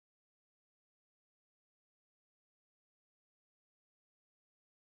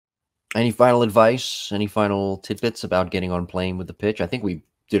Any final advice? Any final tidbits about getting on plane with the pitch? I think we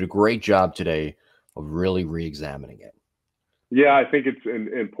did a great job today of really re-examining it. Yeah, I think it's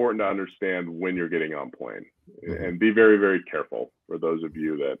important to understand when you're getting on plane and be very, very careful for those of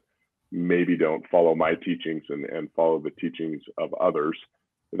you that maybe don't follow my teachings and follow the teachings of others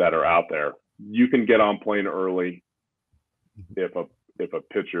that are out there. You can get on plane early if a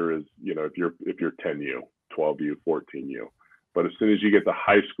pitcher is, if you're 10U, 12U, 14U. But as soon as you get to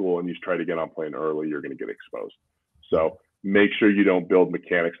high school and you try to get on plane early, you're going to get exposed. So make sure you don't build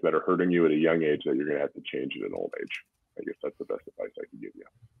mechanics that are hurting you at a young age that you're going to have to change at an old age. I guess that's the best advice I can give you.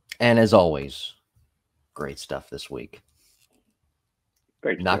 And as always, great stuff this week.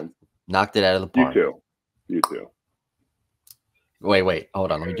 Thanks, knocked it out of the park. You too. Wait.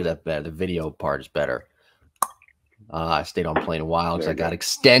 Hold on. Let me do that better. The video part is better. I stayed on plane a while because I got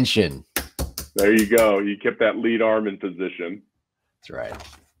extension. There you go. You kept that lead arm in position. That's right.